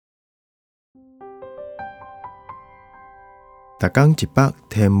逐天一百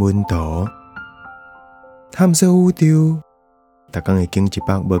天文图，探索宇宙。逐天会经一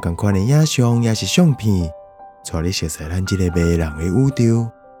百无同款的影像，也是相片，带你熟悉咱这个迷人的宇宙。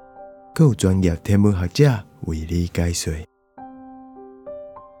更有专业天文学者为你解说。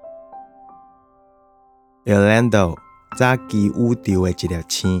Earendel 早期宇宙的一粒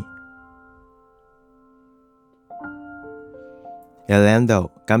星。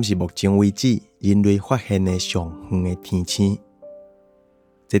Earendel 敢是目前为止人类发现的上远的天星。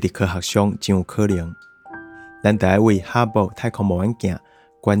这伫科学上真有可能，咱就要为哈勃太空望远镜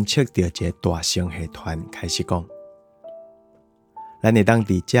观测到一个大星系团开始讲。咱会当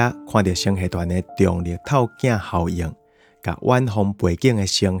伫遮看到星系团的重力透镜效应，甲远方背景的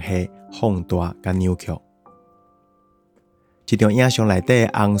星系放大甲扭曲。这张影像内底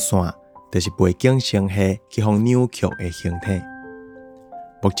的红线，就是背景星系去互扭曲的形体。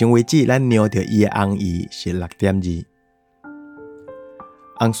目前为止，咱瞄到伊的红移是 6.2。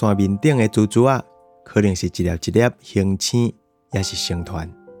红线面顶的珠珠仔，可能是一粒一粒星星，也是星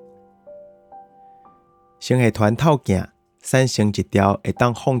团。星系团透镜产生一条会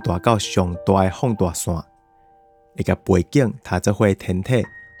当放大到上大的放大线，会甲背景踏做伙天体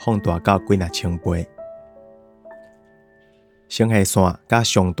放大到几若千倍。星系线甲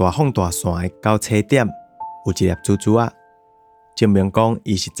上大放大线的交叉点有一粒珠珠仔，证明讲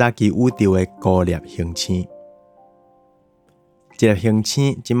伊是早期宇宙的孤粒星星。这粒星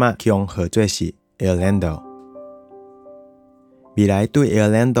星即马强号做是 Earendel。未来对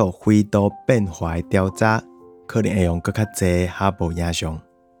Earendel 轨道变化的调查，可能会用更较侪哈勃影像。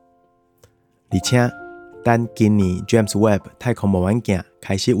而且，等今年 James Webb 太空望远镜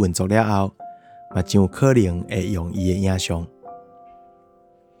开始运作了后，嘛真有可能会用伊的影像。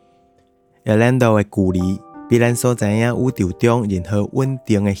Earendel 的距离比咱所知影宇宙中任何稳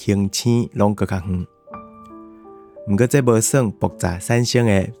定的星星拢更较远。不过这无算爆炸产生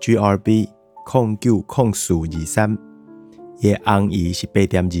的 GRB 090423，伊的红移是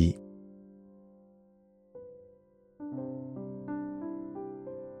 8.2。